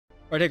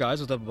Alright, hey guys,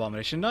 what's up?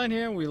 Abomination9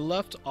 here. We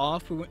left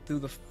off, we went through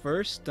the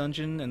first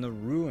dungeon in the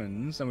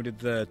ruins, and we did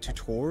the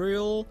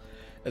tutorial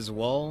as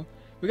well.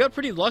 We got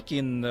pretty lucky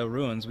in the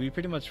ruins. We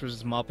pretty much were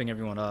just mopping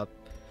everyone up.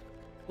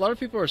 A lot of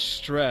people are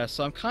stressed,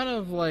 so I'm kind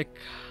of like,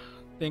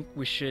 think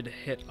we should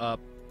hit up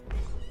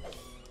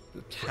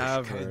the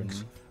tavern.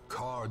 Kegs,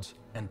 cards,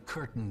 and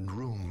curtained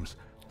rooms.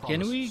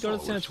 Can we go to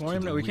the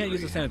sanatorium? No, we can't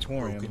use the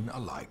sanatorium.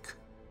 Alike.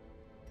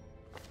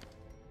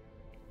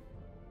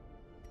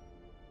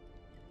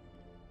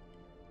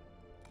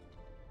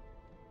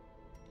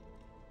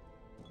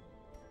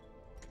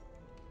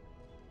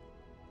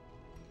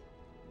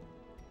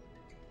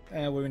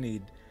 What do we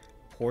need?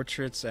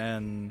 Portraits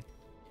and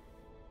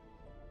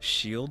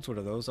shields,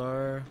 whatever those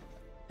are.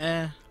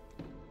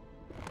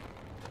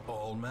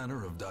 All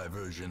manner of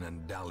diversion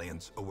and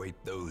dalliance await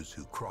those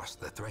who cross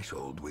the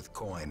threshold with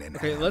coin in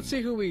Okay, hand. let's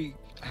see who we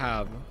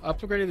have.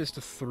 Upgraded this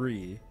to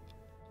 3.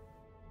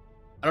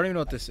 I don't even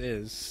know what this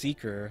is.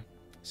 Seeker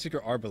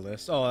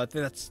Arbalist. Oh, I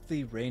think that's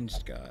the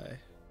ranged guy.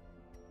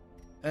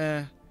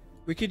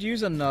 We could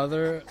use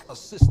another. A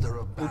sister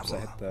of Oops, I battle,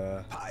 hit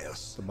the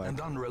pious mic.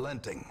 and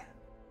unrelenting.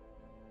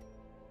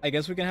 I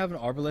guess we can have an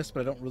Arbalist, but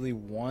I don't really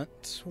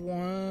want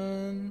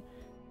one.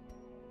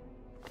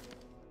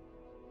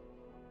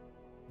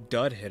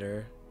 Dud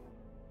hitter.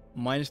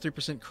 Minus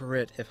 3%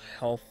 crit if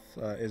health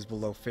is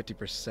below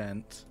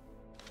 50%.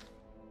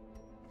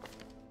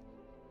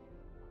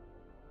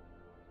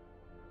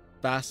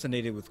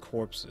 Fascinated with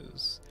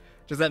corpses.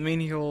 Does that mean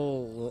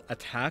he'll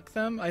attack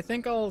them? I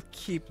think I'll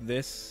keep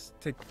this,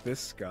 take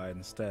this guy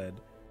instead.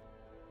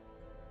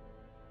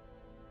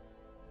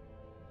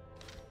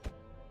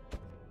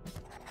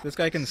 This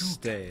guy can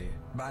stay.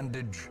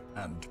 Bandage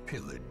and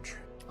pillage.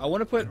 I want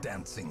to The put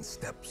dancing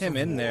steps him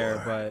of in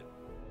there, war.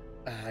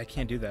 but I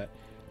can't do that.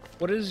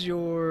 What is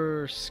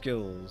your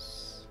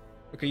skills?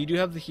 Okay, you do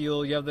have the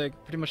heal. You have the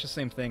pretty much the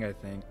same thing, I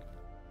think.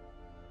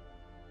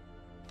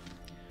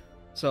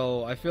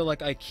 So I feel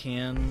like I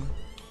can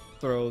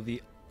throw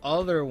the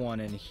other one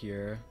in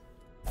here,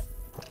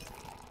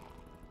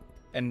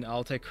 and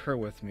I'll take her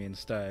with me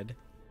instead.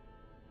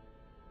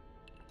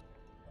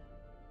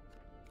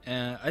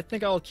 And I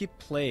think I'll keep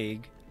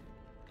Plague.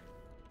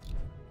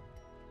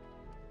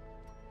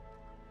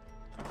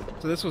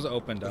 So this was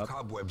opened The up.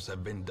 cobwebs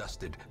have been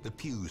dusted, the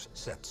pews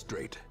set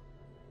straight.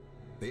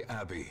 The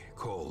abbey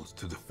calls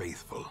to the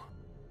faithful.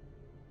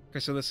 Okay,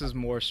 so this is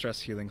more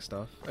stress healing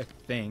stuff, I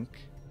think.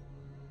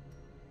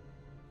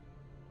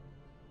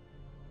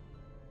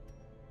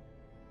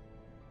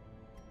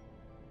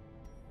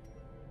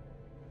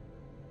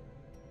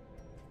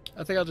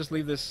 I think I'll just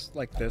leave this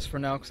like this for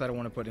now because I don't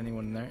want to put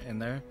anyone in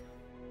there.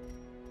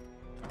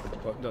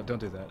 Well, no, don't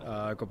do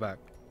that. Go back.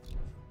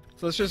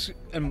 So let's just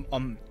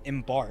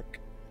embark.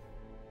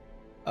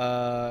 Is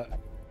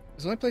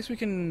the only place we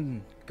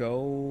can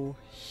go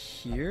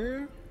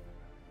here?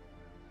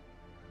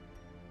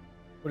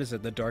 What is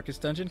it? The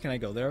darkest dungeon? Can I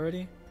go there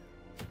already?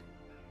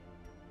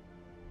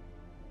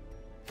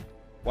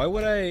 Why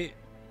would I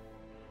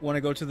want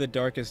to go to the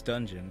darkest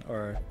dungeon?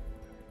 Or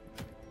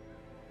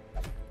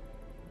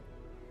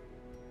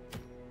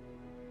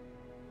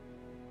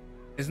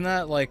isn't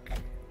that like,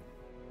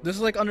 this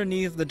is like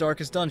underneath the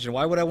darkest dungeon?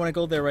 Why would I want to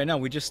go there right now?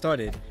 We just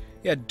started.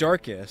 Yeah,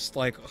 darkest.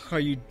 Like, are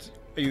you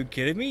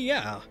kidding me?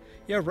 Yeah.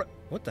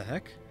 What the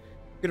heck?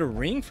 Get a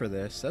ring for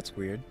this? That's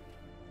weird.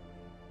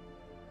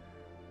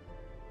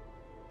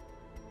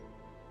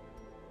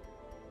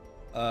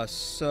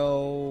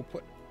 So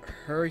put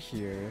her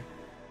here.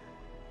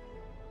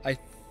 I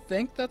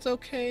think that's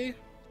okay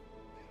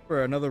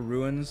for another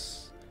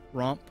ruins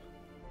romp.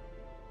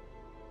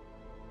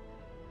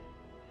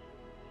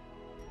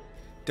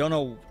 Don't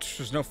know.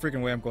 There's no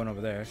freaking way I'm going over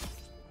there.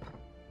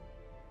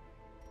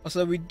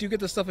 Also, we do get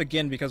the stuff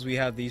again because we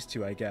have these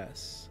two, I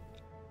guess.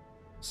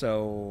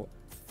 So,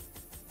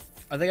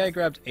 I think I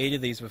grabbed 8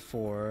 of these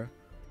before.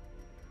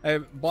 I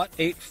bought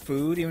 8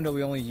 food, even though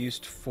we only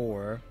used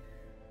 4.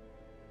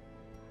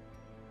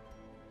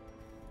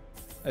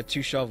 I had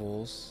 2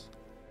 shovels.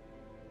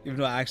 Even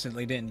though I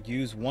accidentally didn't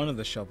use one of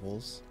the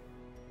shovels.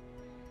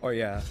 Oh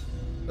yeah.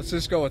 Let's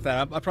just go with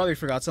that. I probably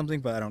forgot something,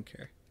 but I don't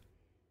care.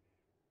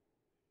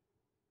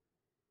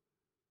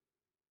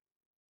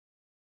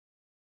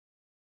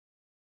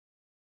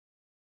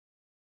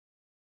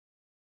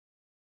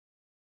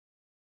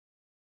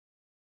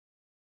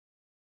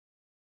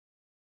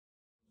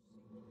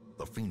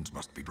 The fiends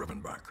must be driven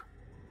back.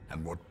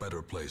 And what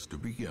better place to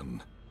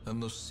begin than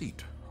the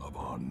seat of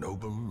our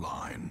noble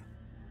line?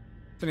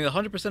 So I need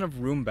 100% of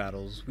room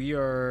battles. We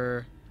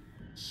are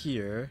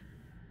here.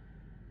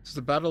 There's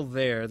the battle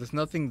there. There's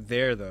nothing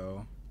there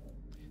though.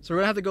 So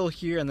we're gonna have to go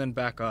here and then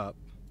back up.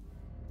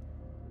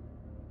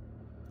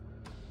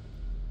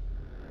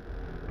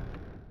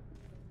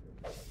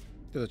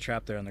 There's a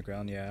trap there on the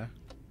ground, yeah.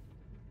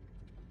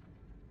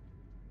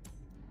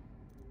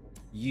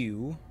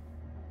 You.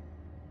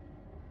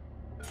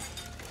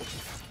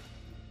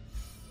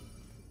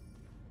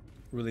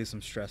 Relieve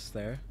some stress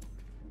there.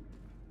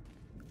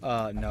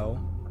 No.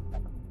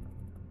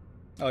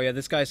 Oh yeah,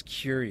 this guy's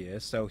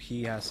curious, so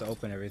he has to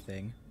open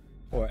everything.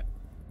 Or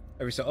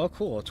every so. Oh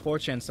cool, a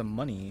torch and some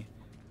money.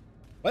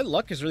 My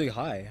luck is really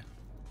high.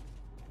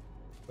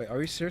 Wait, are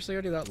we seriously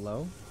already that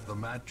low? The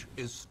match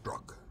is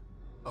struck.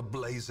 A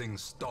blazing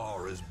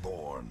star is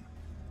born.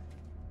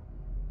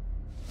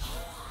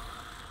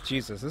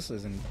 Jesus, this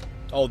isn't...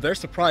 Oh, they're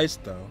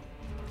surprised, though.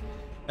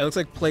 It looks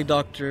like Plague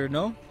Doctor...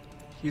 No?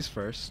 He's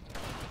first.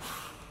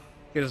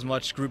 Get as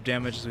much group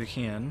damage as we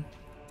can.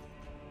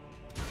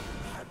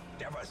 A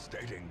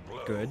devastating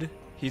blow. Good.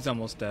 He's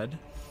almost dead.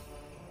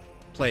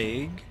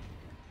 Plague.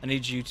 I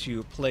need you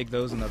to plague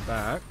those in the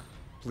back,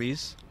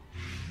 please.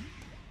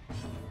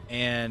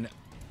 And...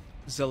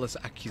 Zealous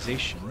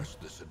Accusation.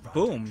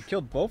 Boom!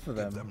 Killed both of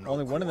them.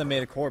 Only one of them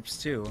made a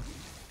corpse, too.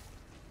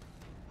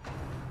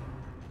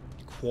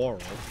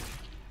 Quarrel.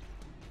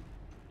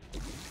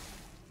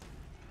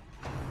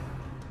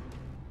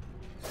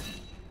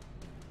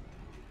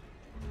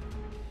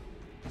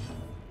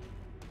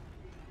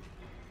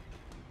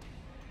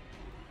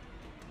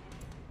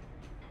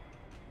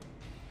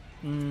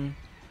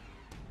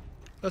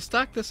 Let's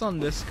stack this on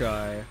this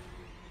guy.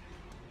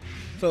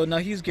 So now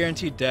he's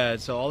guaranteed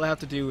dead, so all I have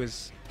to do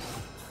is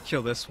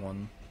kill this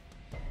one.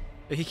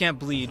 He can't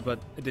bleed, but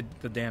it did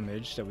the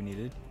damage that we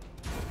needed.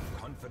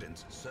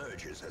 Confidence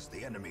surges as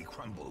the enemy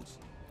crumbles.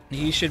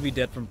 He should be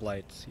dead from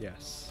blight,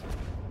 yes.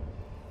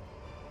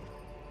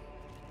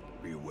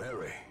 Be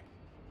wary.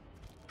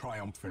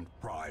 Triumphant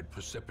pride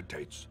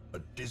precipitates a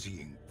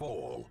dizzying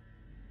fall.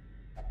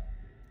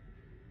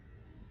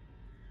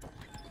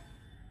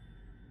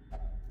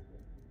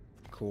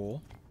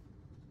 Cool.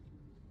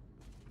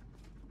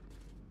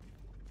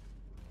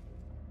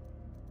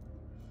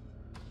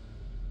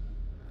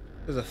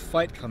 There's a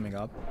fight coming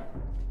up.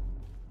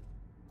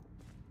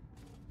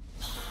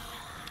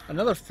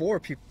 Another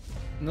 4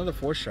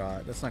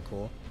 shot. That's not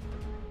cool.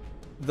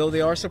 Though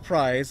they are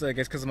surprised, I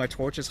guess, because my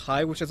torch is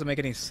high, which doesn't make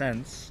any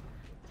sense.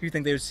 You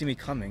think they would see me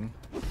coming?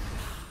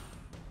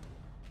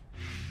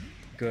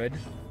 Good.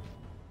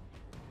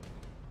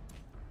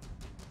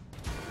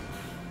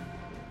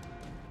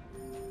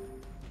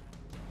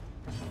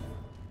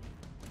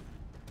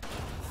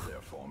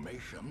 Their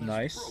formation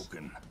Nice. is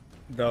broken.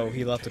 Though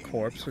he left a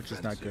corpse, which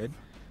is not good.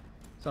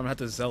 So I'm gonna have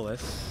to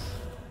Zealous.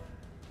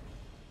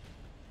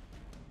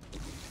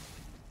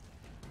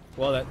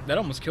 Well, that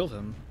almost killed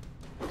him.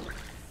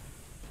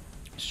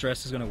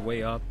 Stress is gonna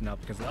weigh up now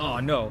because... Oh,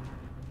 no!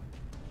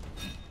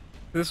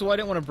 This is why I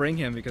didn't want to bring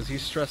him, because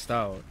he's stressed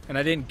out. And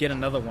I didn't get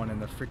another one in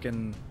the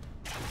freaking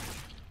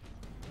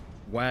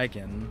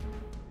wagon.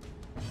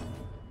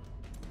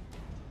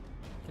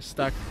 Just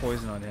stack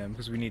poison on him,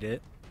 because we need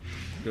it.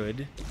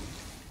 Good.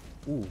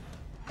 Ooh.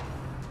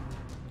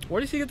 Where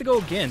does he get to go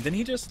again? Didn't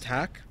he just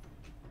attack?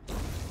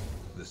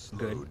 The slow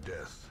Good.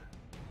 death.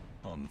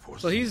 Unforeseen.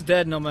 So he's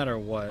dead no matter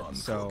what,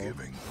 so...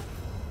 Unforgiving.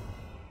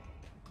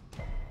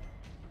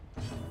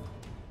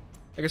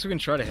 I guess we can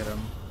try to hit him.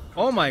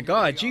 Oh my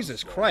god,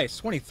 Jesus Christ,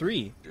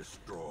 23.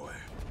 Destroy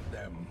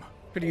them.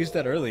 Could've used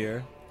that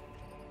earlier.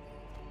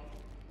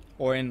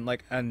 Or in,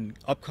 like, an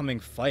upcoming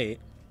fight.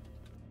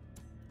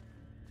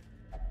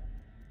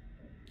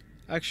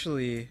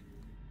 Actually...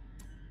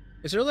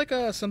 Is there, like,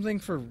 something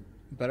for...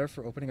 better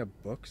for opening up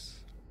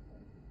books?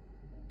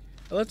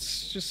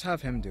 Let's just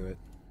have him do it.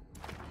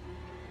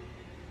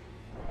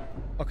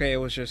 Okay, it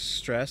was just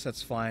stress,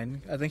 that's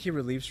fine. I think he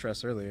relieved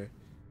stress earlier.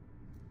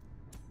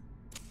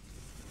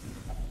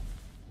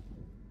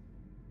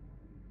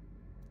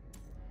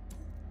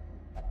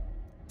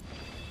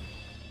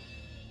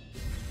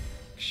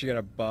 She got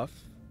a buff.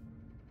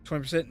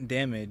 20%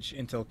 damage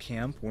until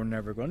camp. We're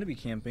never going to be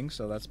camping,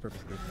 so that's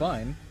perfectly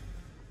fine.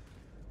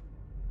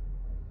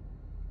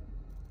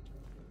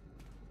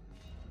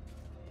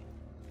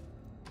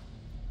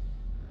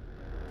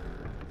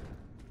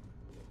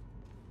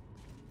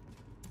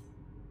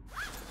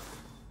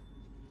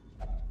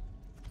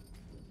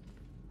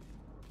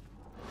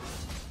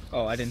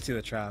 Oh, I didn't see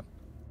the trap.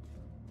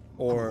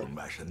 Or... Cruel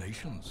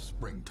machinations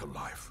spring to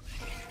life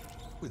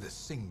with a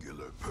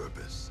singular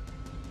purpose.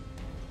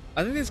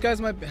 I think these guys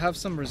might have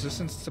some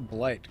resistance to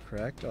blight,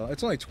 correct? Oh,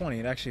 it's only 20,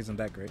 it actually isn't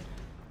that great.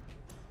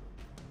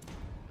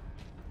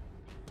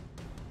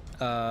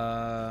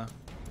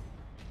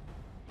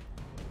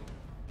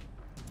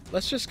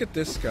 Let's just get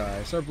this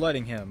guy, start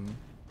blighting him.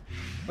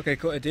 Okay,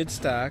 cool, it did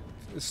stack.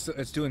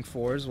 It's doing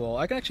 4 as well.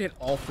 I can actually hit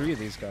all 3 of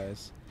these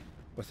guys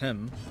with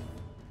him.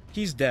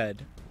 He's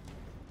dead.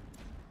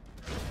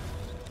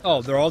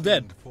 Oh, they're all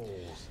dead.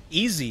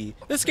 Easy.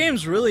 This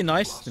game's really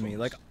nice to me.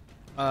 Like,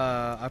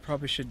 I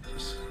probably should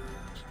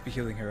be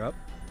healing her up.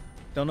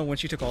 Don't know when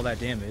she took all that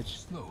damage.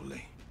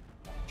 Slowly,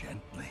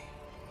 gently.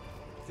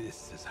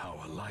 This is how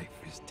a life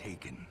is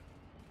taken.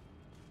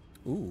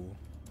 Ooh.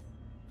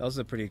 That was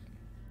a pretty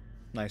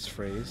nice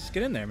phrase.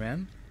 Get in there,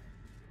 man.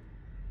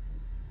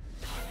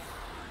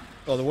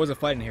 Oh, there was a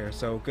fight in here,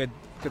 so good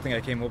thing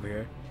I came over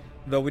here.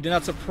 Though we did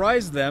not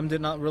surprise them,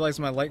 did not realize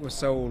my light was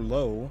so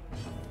low.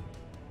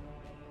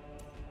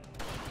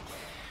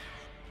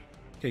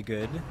 Okay,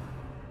 good.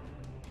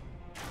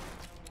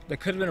 That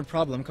could have been a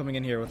problem coming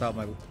in here without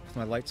my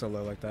light so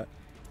low like that.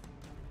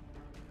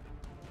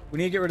 We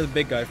need to get rid of the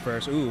big guy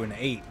first. Ooh, an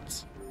 8.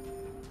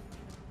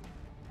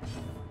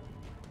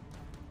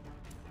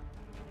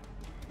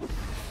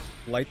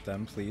 Light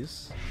them,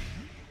 please.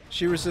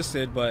 She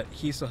resisted, but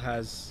he still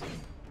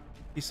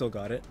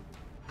got it.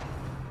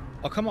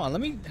 Oh, come on,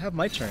 let me have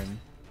my turn.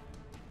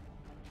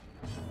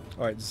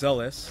 Alright,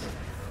 Zealous.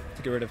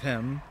 To get rid of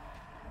him.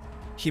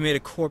 He made a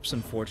corpse,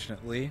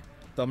 unfortunately.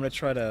 So I'm gonna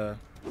try to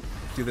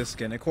do this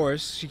again. Of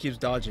course, she keeps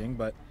dodging,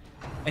 but...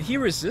 And he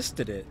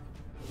resisted it.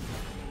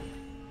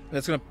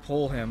 That's gonna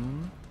pull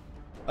him.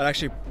 It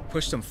actually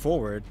pushed him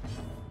forward.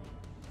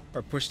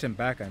 Or pushed him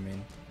back, I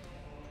mean.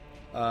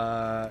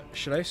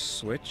 Should I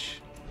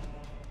switch?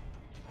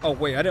 Oh,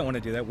 wait, I didn't want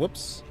to do that.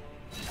 Whoops.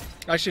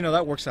 Actually, no,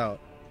 that works out.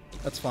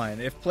 That's fine.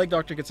 If Plague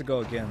Doctor gets a go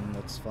again,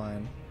 that's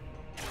fine.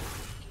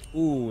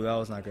 Ooh, that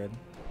was not good.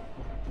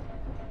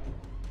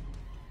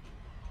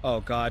 Oh,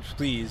 God,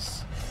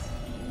 please.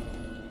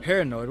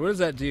 Paranoid, what does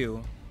that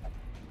do?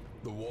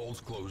 The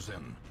walls close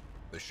in.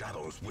 The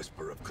shadows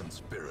whisper of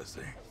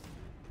conspiracy.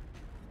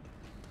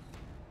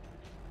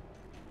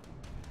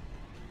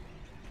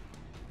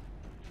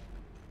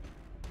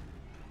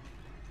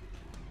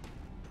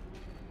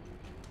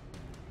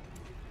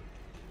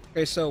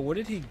 Okay, so what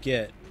did he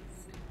get?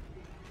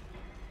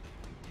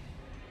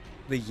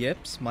 The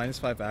yips,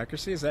 -5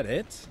 accuracy, is that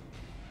it?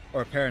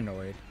 Or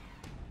paranoid?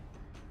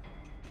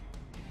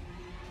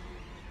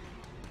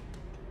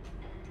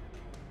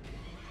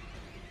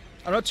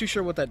 I'm not too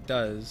sure what that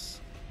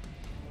does.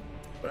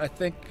 But I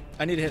think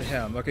I need to hit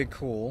him. Okay,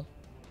 cool.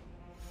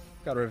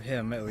 Got rid of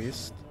him, at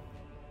least.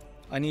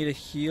 I need a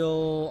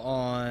heal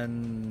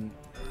on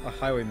a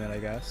highwayman, I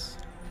guess.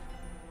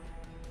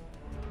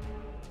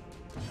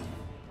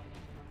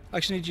 I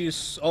actually need you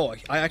to... Oh,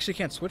 I actually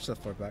can't switch that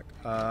far back.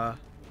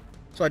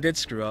 So I did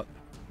screw up.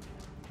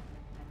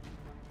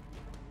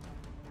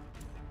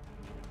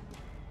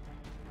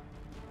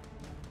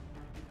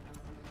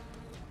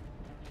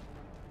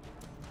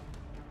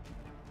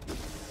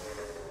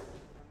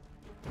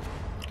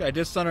 Okay, I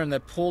did stun her and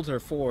that pulled her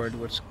forward,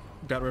 which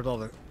got rid of all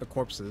the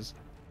corpses.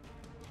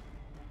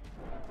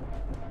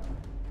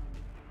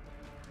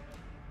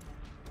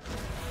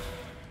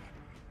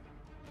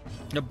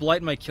 The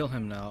blight might kill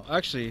him now.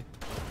 Actually,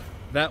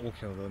 that will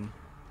kill them.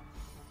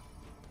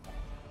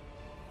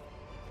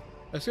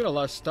 I've got a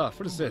lot of stuff.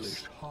 What is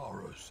this?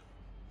 Horrors,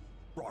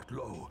 brought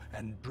low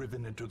and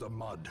driven into the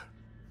mud.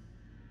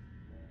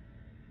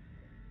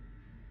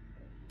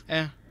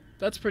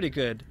 That's pretty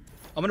good.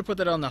 I'm gonna put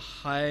that on the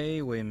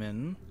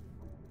highwayman.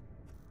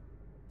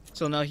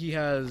 So now he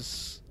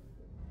has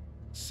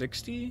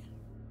 60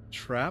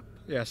 trap.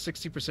 Yeah,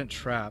 60%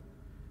 trap,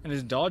 and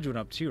his dodge went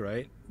up too,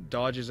 right?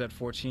 Dodge is at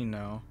 14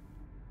 now.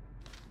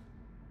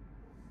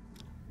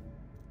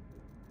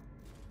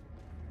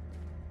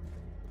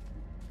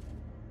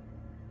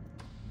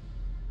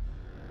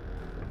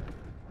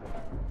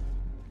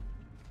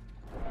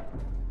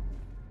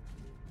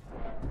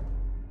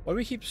 Why do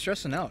we keep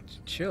stressing out?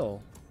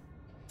 Chill.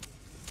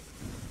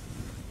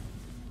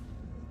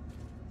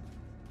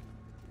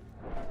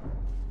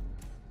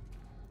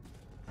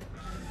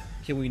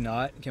 Can we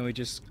not? Can we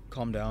just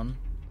calm down?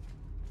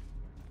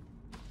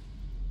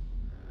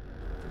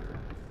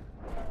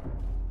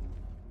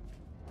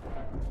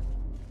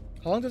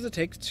 How long does it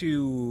take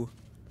to...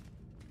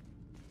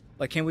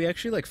 Like, can we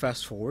actually, like,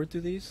 fast forward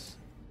through these?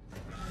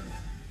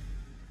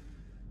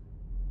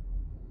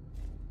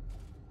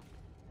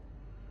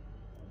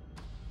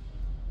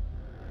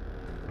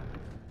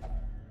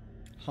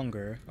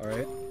 Hunger,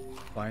 alright.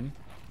 Fine.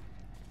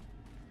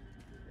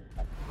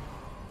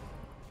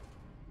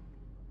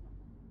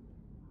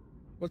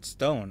 What's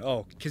stone?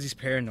 Oh, because he's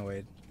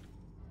paranoid.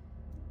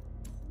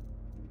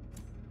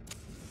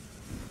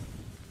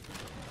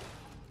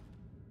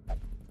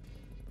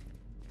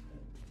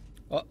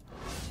 Oh.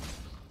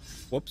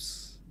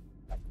 Whoops.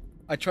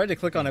 I tried to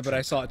click on it, but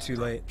I saw it too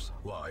late.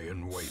 Lie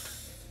in wait.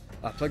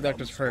 Plague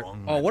Doctor's hurt.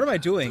 Oh, what am I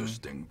doing?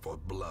 Thirsting for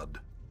blood.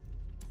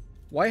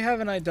 Why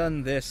haven't I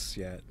done this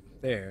yet?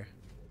 There.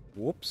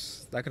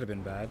 Whoops. That could have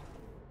been bad.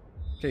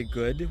 Okay,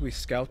 good. We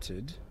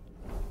scouted.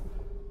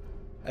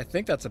 I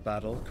think that's a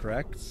battle,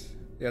 correct?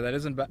 Yeah, that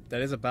is a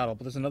battle,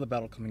 but there's another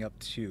battle coming up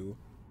too.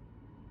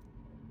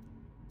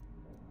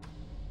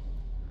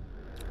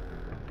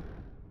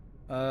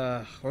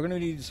 We're gonna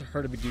need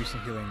her to do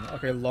some healing.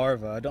 Okay,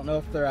 larva. I don't know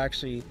if they're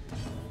actually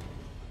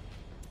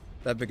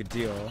that big a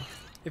deal.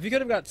 If you could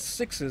have got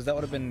 6s, that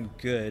would have been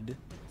good.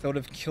 That would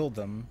have killed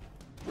them.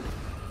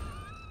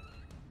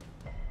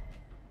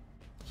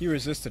 He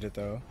resisted it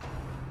though.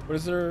 What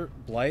is their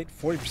blight?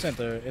 40%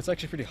 there. It's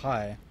actually pretty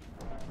high.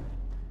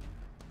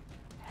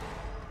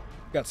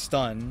 Got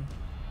stunned.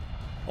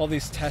 All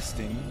these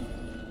testing.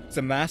 He's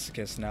a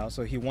masochist now,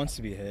 so he wants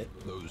to be hit.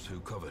 Those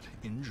who covet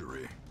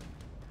injury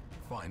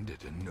find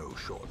it in no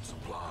short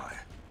supply.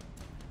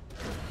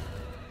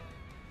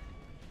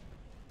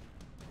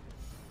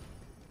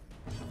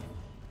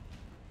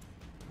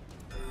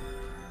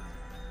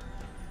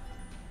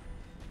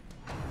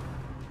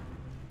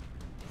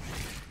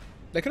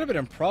 That could have been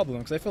a problem,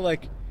 because I feel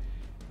like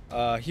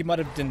he might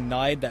have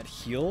denied that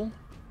heal.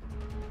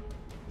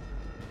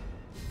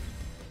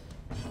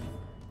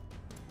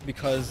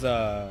 Because,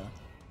 I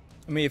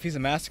mean, if he's a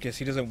masochist,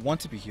 he doesn't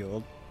want to be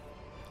healed.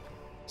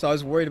 So I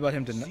was worried about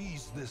him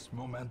Seize this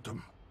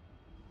momentum.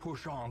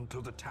 Push on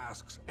to the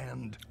task's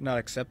end. not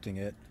accepting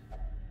it.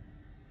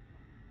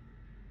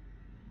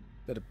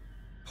 That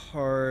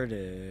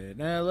departed.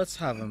 Nah, let's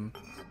have him.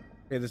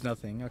 Okay, there's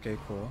nothing. Okay,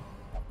 cool.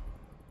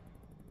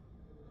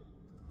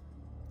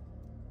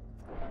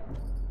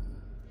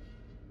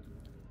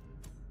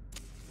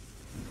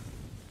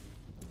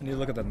 I need to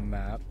look at the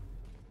map.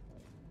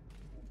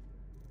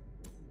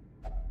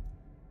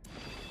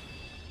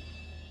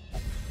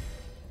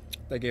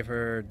 That gave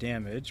her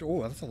damage.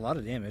 Oh, that's a lot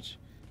of damage.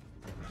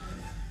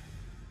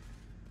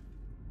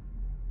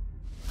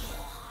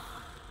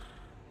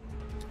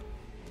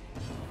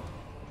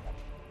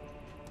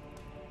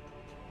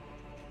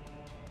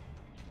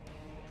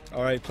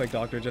 Alright, Plague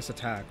Doctor, just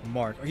attack.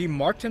 Mark. He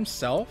marked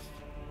himself?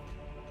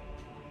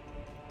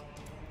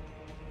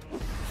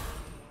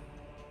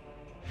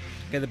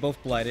 Okay, they're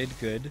both blighted.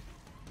 Good.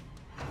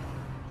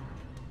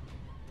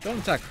 Don't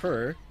attack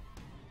her.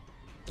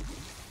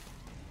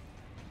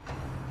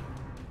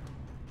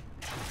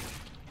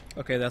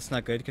 Okay, that's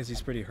not good because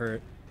he's pretty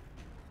hurt.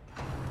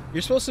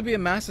 You're supposed to be a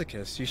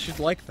masochist. You should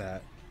like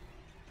that.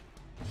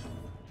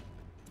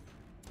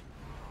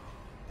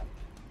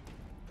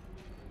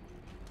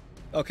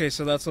 Okay,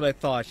 so that's what I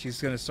thought. He's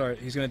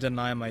gonna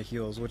deny my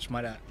heals, which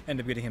might end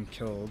up getting him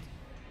killed.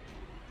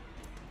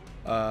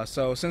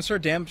 So since her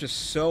damage is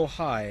so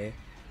high,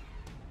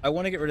 I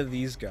want to get rid of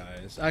these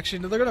guys. Actually,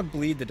 no, they're gonna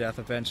bleed to death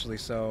eventually,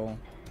 so...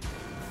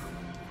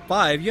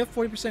 5? You have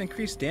 40%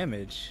 increased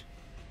damage.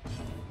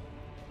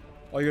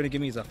 All you're gonna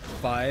give me is a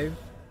 5?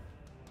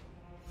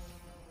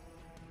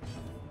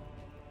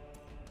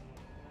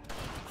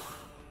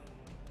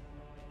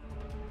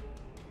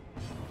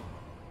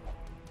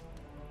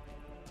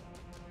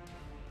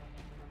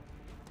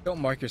 Don't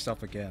mark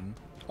yourself again.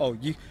 Oh,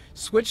 you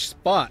switch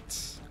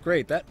spots.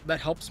 Great, that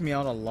helps me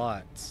out a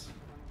lot.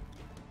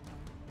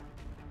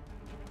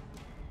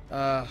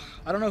 I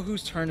don't know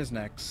whose turn is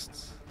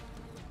next.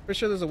 Pretty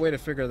sure there's a way to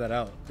figure that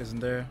out, isn't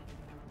there?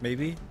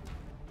 Maybe?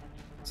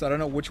 So I don't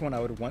know which one I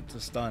would want to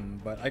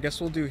stun, but I guess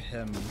we'll do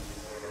him.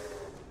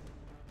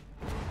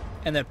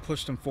 And then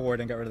push him forward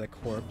and get rid of the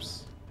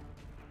corpse.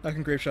 I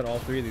can grave shot all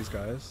 3 of these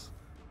guys.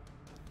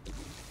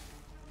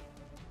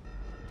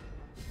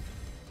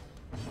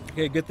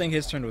 Okay, good thing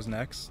his turn was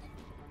next.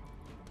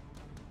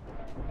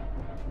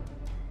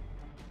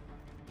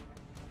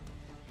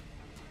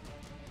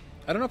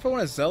 I don't know if I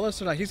want to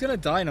Zealous or not. He's gonna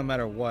die no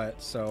matter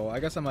what, so I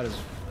guess I might as...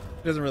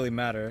 It doesn't really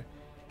matter.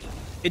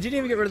 It didn't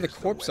even get rid of the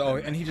corpse. Oh,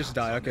 and he just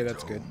died. Okay,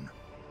 that's good.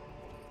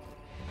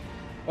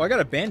 Oh, I got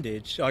a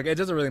bandage. Oh, it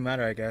doesn't really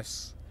matter, I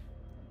guess.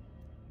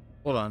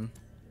 Hold on.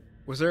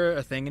 Was there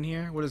a thing in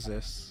here? What is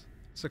this?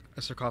 It's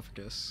a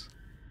sarcophagus.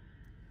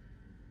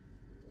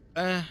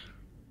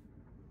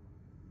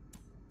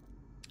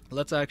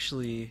 Let's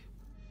actually...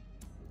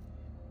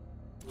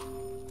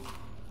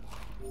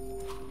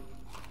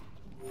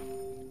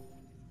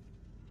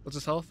 What's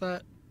his health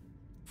at?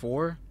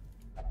 4?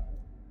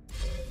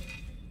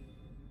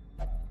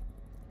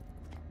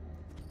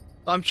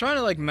 I'm trying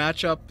to like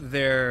match up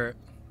their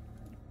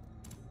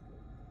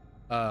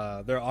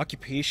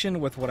occupation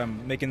with what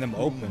I'm making them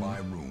open. Room by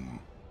room,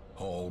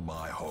 hall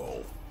by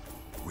hall,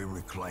 we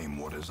reclaim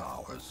what is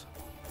ours.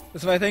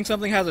 So if I think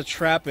something has a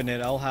trap in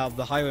it, I'll have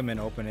the highwayman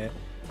open it.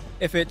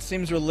 If it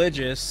seems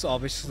religious,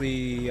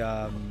 obviously,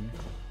 I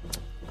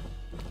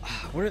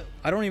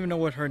don't even know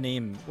what her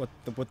name,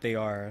 what they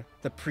are.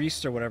 The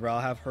priest or whatever,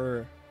 I'll have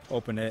her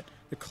open it.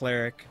 The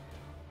cleric.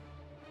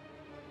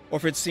 Or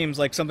if it seems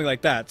like something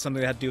like that,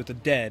 something that had to do with the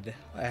dead,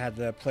 I had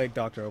the Plague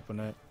Doctor open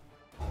it.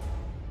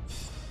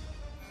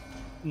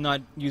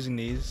 Not using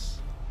these.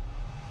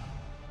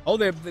 Oh,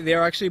 they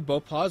are actually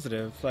both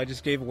positive, so I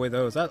just gave away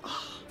those.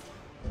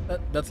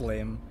 That's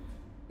lame.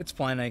 It's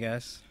fine, I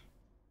guess.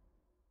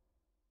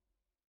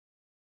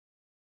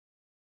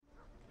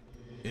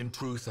 In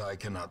truth, I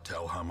cannot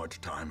tell how much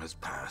time has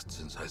passed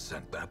since I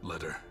sent that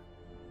letter.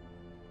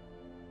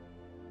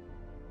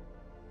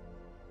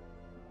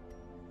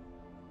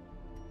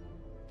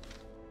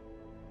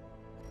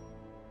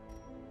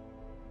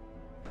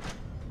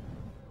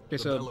 Okay,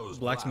 so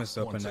blacksmith's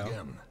open now.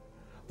 Again.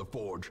 The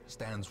forge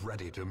stands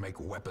ready to make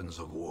weapons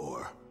of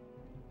war.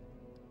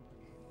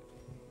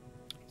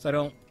 So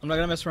I'm not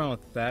gonna mess around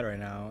with that right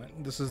now.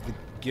 This is the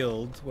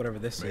guild, whatever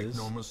this is.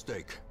 Make no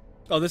mistake.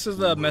 Oh, this is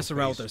the mess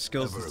around with their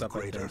skills and stuff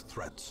like that.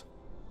 Threats.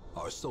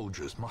 Our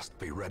soldiers must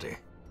be ready.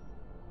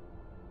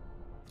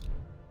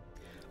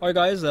 Alright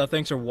guys,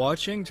 thanks for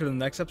watching. To the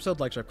next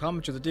episode, like, share,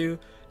 comment, do.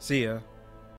 See ya.